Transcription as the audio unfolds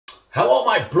Hello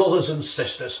my brothers and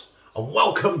sisters, and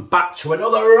welcome back to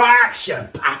another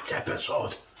action-packed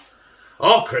episode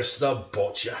of Chris the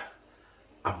Butcher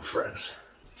and Friends.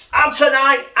 And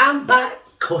tonight I'm back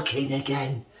cooking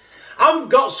again. I've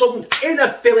got some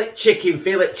inner fillet chicken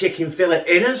fillet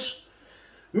inners.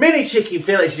 Mini chicken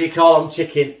fillets, you call them,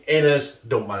 chicken inners.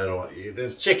 Don't matter what you do.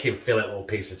 There's chicken fillet, little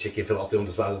piece of chicken fillet off the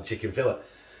underside of the chicken fillet.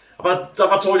 Have I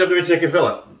told you I'm doing chicken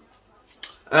fillet?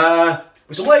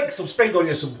 With some leeks, some spring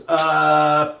onions, some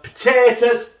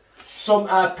potatoes, some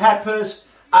peppers,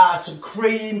 some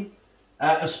cream,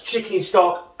 some chicken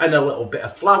stock, and a little bit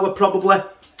of flour probably.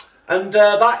 And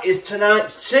that is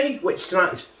tonight's tea, which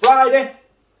tonight is Friday.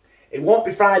 It won't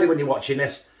be Friday when you're watching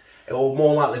this. It will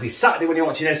more likely be Saturday when you're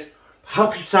watching this.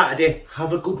 Happy Saturday,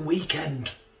 have a good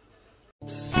weekend.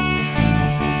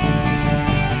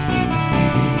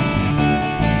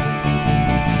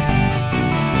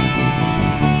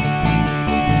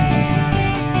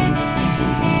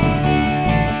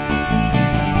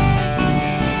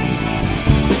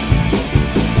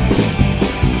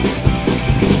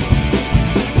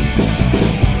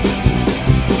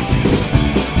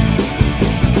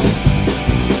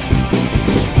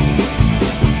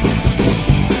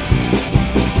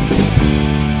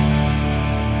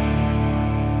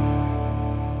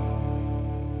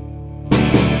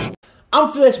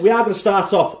 And for this, we are going to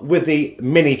start off with the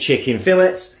mini chicken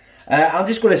fillets. I'm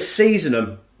just going to season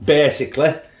them,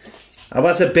 basically. And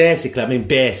when I say basically, I mean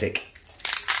basic.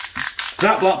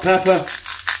 Cracked black pepper.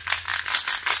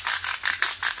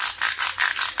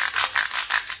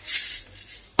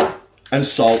 And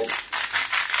salt.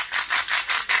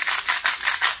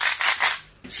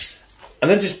 And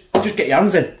then just get your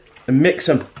hands in and mix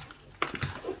them.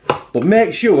 But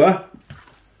make sure,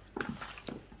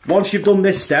 once you've done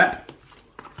this step,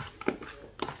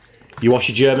 you wash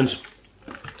your Germans.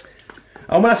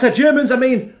 And when I say Germans, I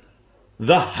mean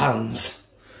the hands.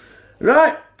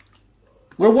 Right,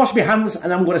 I'm going to wash my hands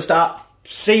and I'm going to start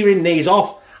searing these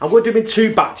off. I'm going to do them in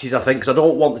 2 batches, I think, because I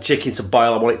don't want the chicken to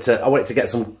boil. I want it to get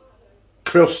some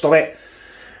crust on it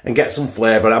and get some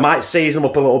flavour. I might season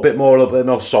them up a little bit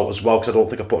more salt as well, because I don't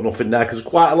think I put enough in there, because there's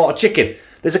quite a lot of chicken.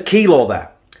 There's a kilo there,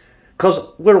 because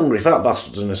we're hungry, fat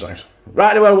bastards in this house.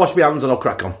 Right, anyway, I'll wash my hands and I'll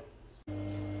crack on.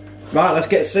 Right, let's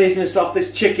get seasoning off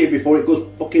this chicken before it goes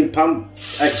fucking pan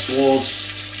explodes.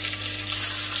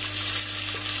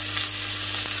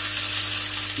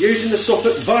 Using the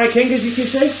Suffolk Viking, as you can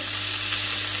see.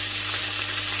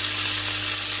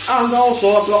 And also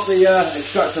I've got the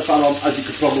extractor fan on, as you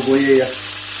could probably hear.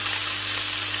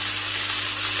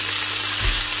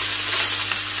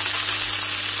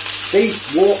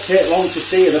 These won't take long to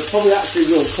sear, they're probably actually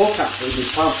real cook actually in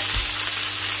this pan.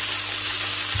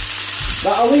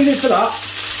 But I'll leave it for that.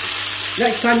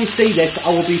 Next time you see this,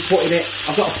 I will be putting it,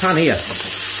 I've got a pan here.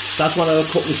 That's when I'll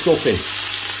cook my stuff in.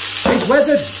 It's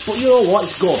weathered, but you know what,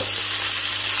 it's good.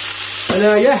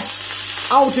 And yeah,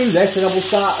 I'll do this and I will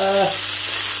start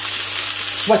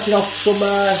sweating off some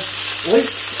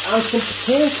leeks and some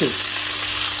potatoes.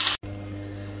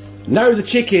 Now the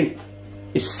chicken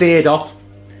is seared off.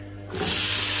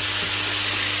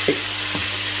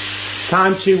 It's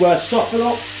time to soften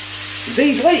up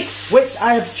these leeks, which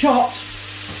I have chopped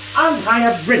and I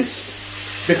have rinsed,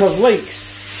 because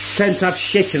leeks tend to have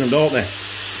shit in them, don't they?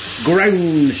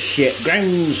 Ground shit,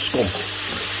 ground scum.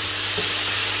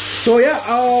 So yeah,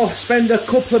 I'll spend a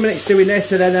couple of minutes doing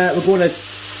this, and then I'm going to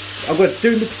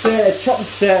do the potatoes, chop the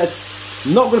potatoes.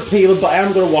 I'm not going to peel them, but I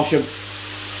am going to wash them.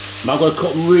 I'm going to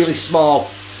cut them really small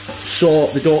so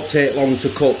they don't take long to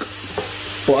cook.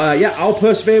 But yeah, I'll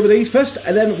persevere with these first,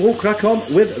 and then we'll crack on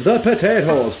with the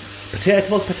potatoes.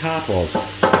 Potatoes.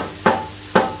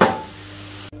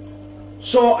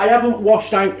 So I haven't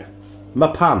washed out my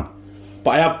pan,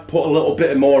 but I have put a little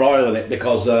bit more oil in it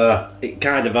because it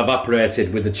kind of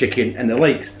evaporated with the chicken and the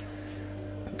leeks.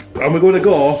 And we're going to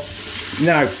go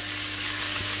now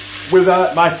with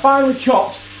my finely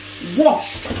chopped,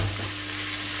 washed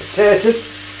potatoes.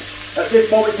 At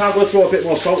this moment in time, I'm going to throw a bit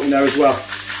more salt in there as well.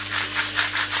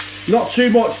 Not too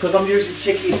much, because I'm using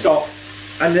chicken stock,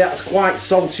 and that's quite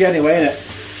salty anyway, isn't it?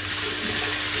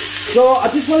 So I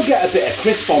just want to get a bit of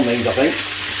crisp on these, I think.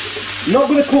 I'm not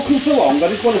going to cook them for long.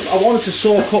 I wanted to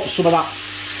soak up some of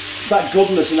that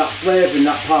goodness and that flavour in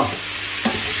that pan.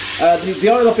 The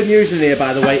oil I've been using here,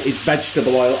 by the way, is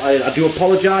vegetable oil. I do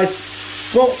apologise,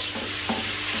 but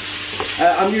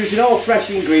I'm using all fresh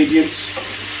ingredients,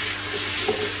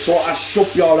 so I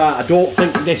should be alright. I don't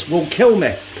think this will kill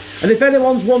me. And if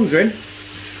anyone's wondering,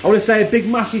 I want to say a big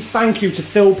massive thank you to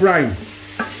Phil Brown,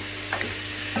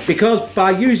 because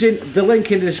by using the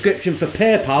link in the description for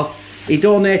PayPal, He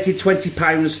donated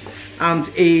 £20 and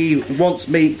he wants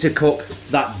me to cook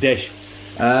that dish.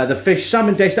 The fish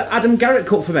salmon dish that Adam Garrett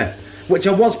cooked for me, which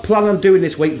I was planning on doing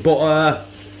this week, but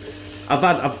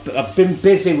I've been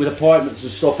busy with appointments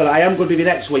and stuff, and I am going to do it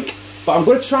next week. But I'm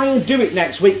going to try and do it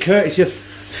next week, courtesy of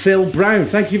Phil Brown.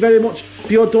 Thank you very much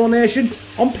for your donation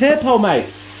on PayPal, mate.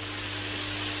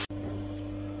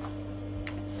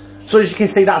 So as you can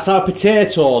see, that's our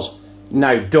potatoes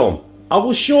now done. I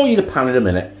will show you the pan in a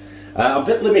minute. I'm a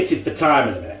bit limited for time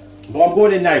in a minute, but I'm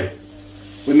going in now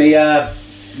with my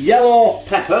yellow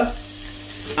pepper,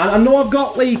 and I know I've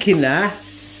got leek in there,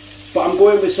 but I'm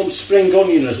going with some spring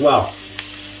onion as well,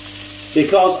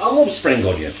 because I love spring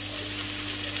onion.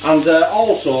 And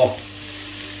also,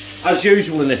 as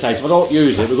usual in this house, if I don't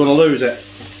use it, we're going to lose it,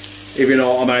 if you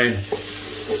know what I mean.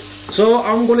 So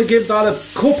I'm going to give that a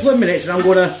couple of minutes, and I'm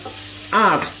going to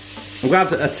add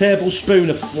a tablespoon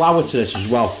of flour to this as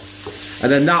well,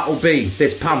 and then that will be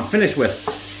this pan finished with.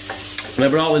 And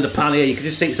then we're all in the pan here, you can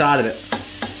just see inside of it.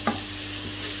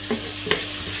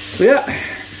 So yeah,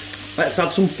 let's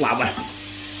add some flour.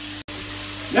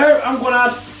 Now I'm going to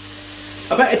add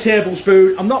about a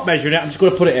tablespoon. I'm not measuring it, I'm just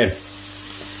going to put it in.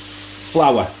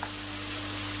 Flour.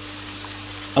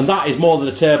 And that is more than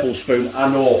a tablespoon, I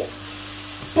know.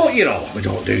 But you know, we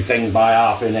don't do things by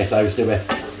half in this house, do we?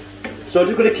 So I'm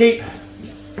just going to keep...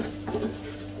 Do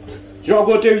you know what I'm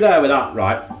going to do there with that,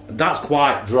 right? That's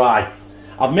quite dry.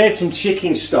 I've made some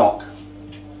chicken stock.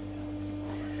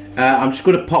 I'm just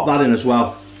going to pop that in as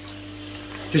well.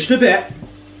 Just a bit.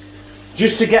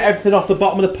 Just to get everything off the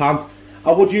bottom of the pan.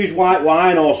 I would use white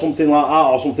wine or something like that,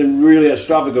 or something really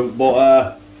extravagant,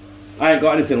 but I ain't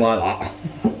got anything like that.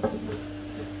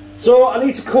 So I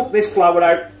need to cook this flour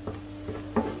out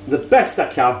the best I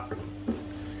can.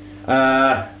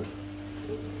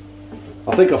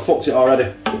 I think I fucked it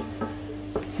already.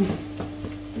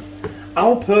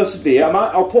 I'll persevere. I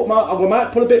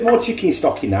might put a bit more chicken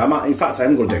stock in now. In fact, I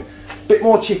am going to do a bit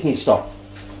more chicken stock.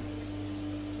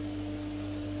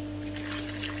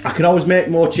 I can always make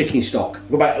more chicken stock. I've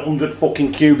got about 100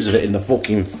 fucking cubes of it in the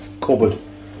fucking cupboard.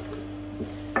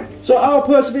 So I'll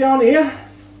persevere on here.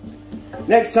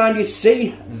 Next time you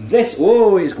see this,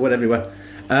 oh, it's going everywhere.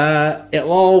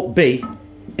 It'll all be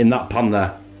in that pan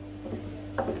there.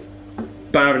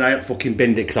 Barring I haven't fucking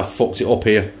binned it because I fucked it up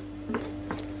here.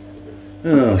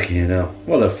 Okay, now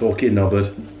what a fucking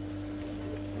knobhead.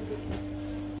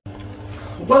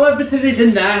 Well, everything is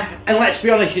in there, and let's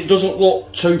be honest, it doesn't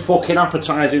look too fucking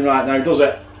appetising right now, does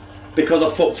it? Because I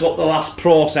fucked up the last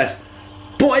process.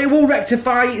 But it will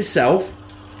rectify itself,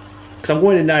 because I'm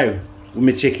going in now with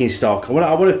my chicken stock. I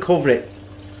want to cover it.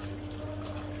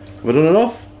 Have I done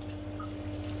enough?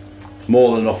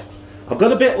 More than enough. I've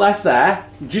got a bit left there,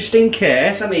 just in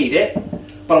case I need it,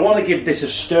 but I want to give this a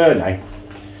stir now.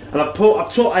 And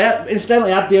I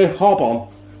incidentally had the hob on.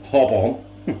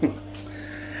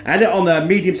 I had it on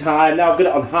medium to high, now I've got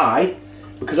it on high,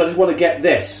 because I just want to get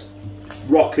this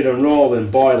rocking and rolling,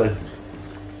 boiling.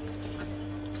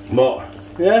 But,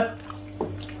 yeah,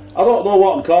 I don't know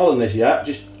what I'm calling this yet,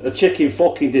 just a chicken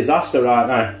fucking disaster right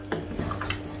now.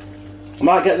 I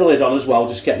might get the lid on as well,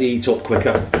 just get the heat up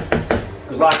quicker.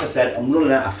 Because like I said, I'm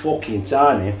running out of fucking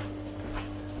time here.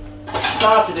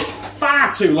 Started it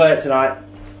far too late tonight.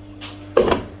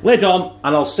 Lid on,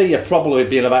 and I'll see you probably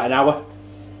be in about an hour.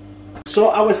 So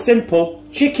our simple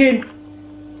chicken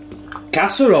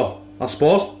casserole, I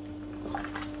suppose,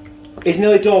 is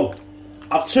nearly done.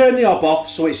 I've turned the hob off,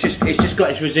 so it's just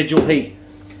got its residual heat.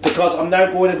 Because I'm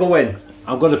now going to go in.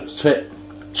 I'm going to take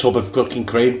a tub of cooking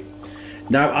cream.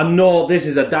 Now I know this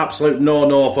is an absolute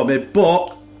no-no for me,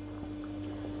 but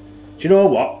do you know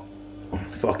what?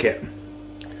 Fuck it.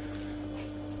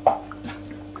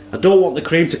 I don't want the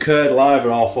cream to curdle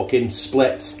either or fucking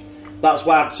split. That's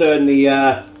why I've turned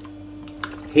the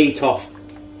heat off.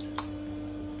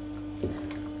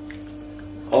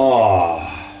 Oh.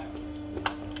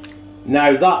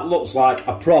 Now that looks like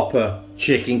a proper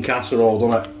chicken casserole,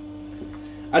 doesn't it?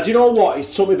 And do you know what?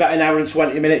 It's took me about an hour and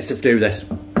 20 minutes to do this.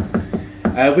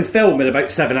 We filmed in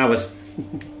about 7 hours.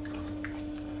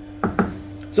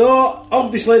 So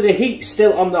obviously the heat's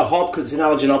still on the hob because it's an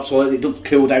halogen hob, so it doesn't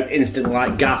cool down instantly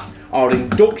like gas or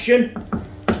induction.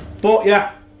 But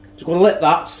yeah, just going to let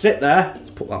that sit there.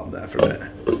 Let's put that on there for a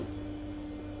minute.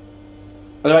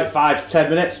 In about 5 to 10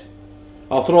 minutes,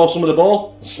 I'll throw some of the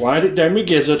bowl, slide it down my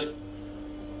gizzard.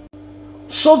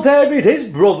 So there it is,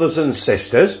 brothers and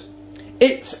sisters.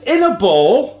 It's in a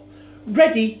bowl,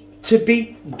 ready to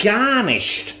be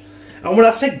garnished. And when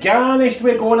I say garnished,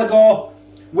 we're going to go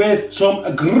with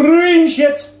some green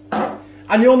shit.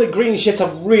 And the only green shit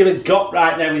I've really got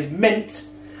right now is mint.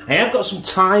 I have got some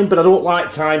thyme, but I don't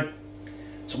like thyme.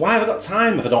 So why have I got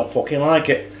thyme if I don't fucking like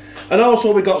it? And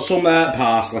also we got some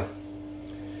parsley.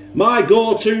 My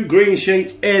go-to green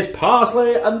sheet is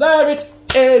parsley, and there it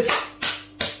is.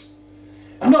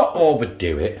 Not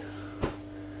overdo it.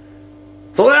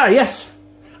 So there, yes.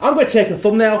 I'm going to take a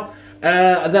thumbnail,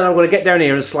 and then I'm going to get down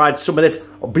here and slide some of this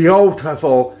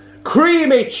beautiful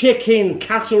creamy chicken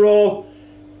casserole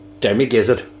down my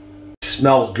gizzard.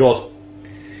 Smells good.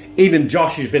 Even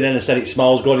Josh has been in and said it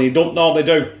smells good. He don't normally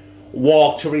do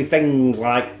watery things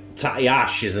like tatty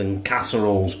ashes and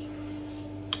casseroles.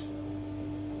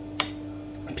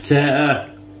 Potato.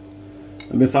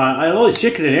 Let me find. I know there's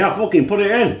chicken in here. I fucking put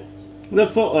it in. What the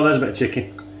fuck? Oh, there's a bit of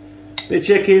chicken. Bit of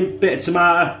chicken, bit of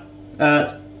tomato.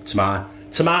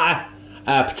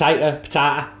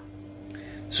 Potato.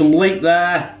 Some leek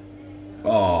there.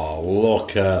 Oh,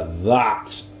 look at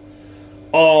that.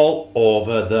 All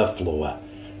over the floor.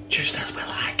 Just as we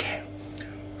like it.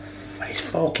 It's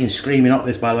fucking screaming up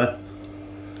this, by the way.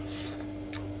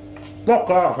 Look,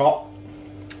 that's hot.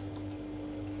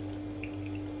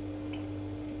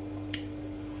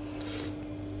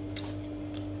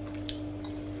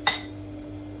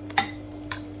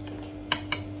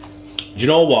 Do you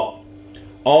know what?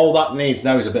 All that needs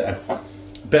now is a bit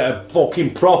of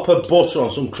fucking proper butter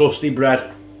on some crusty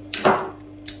bread.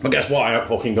 But guess what? I haven't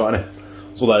fucking got any.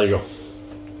 So there you go.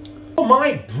 Oh,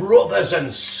 my brothers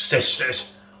and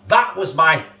sisters, that was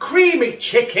my creamy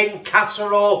chicken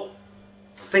casserole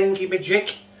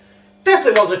thingy-majig.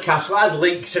 Definitely was a casserole. It has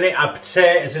leeks in it, had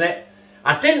potatoes in it.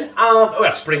 I didn't have, oh, it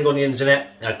had spring onions in it,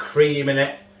 it had cream in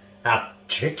it, it had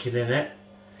chicken in it.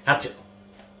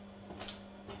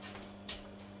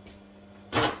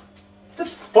 The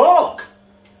fuck?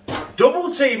 Double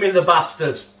teaming the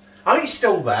bastards. And he's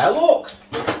still there, look.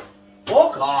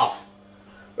 Fuck off.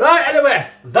 Right, anyway,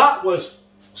 that was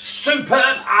superb.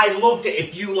 I loved it.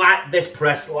 If you like this,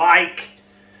 press like,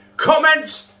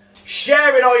 comment,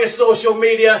 share it on your social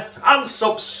media, and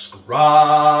subscribe.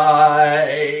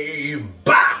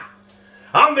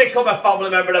 And become a family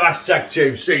member of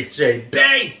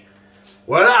 #TubeCTB.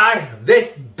 Where I,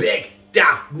 this big,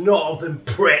 daft northern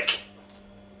prick,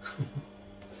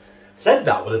 said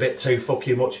that with a bit too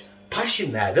fucking much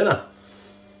passion there, didn't I?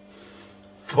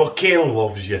 Fucking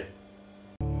loves you.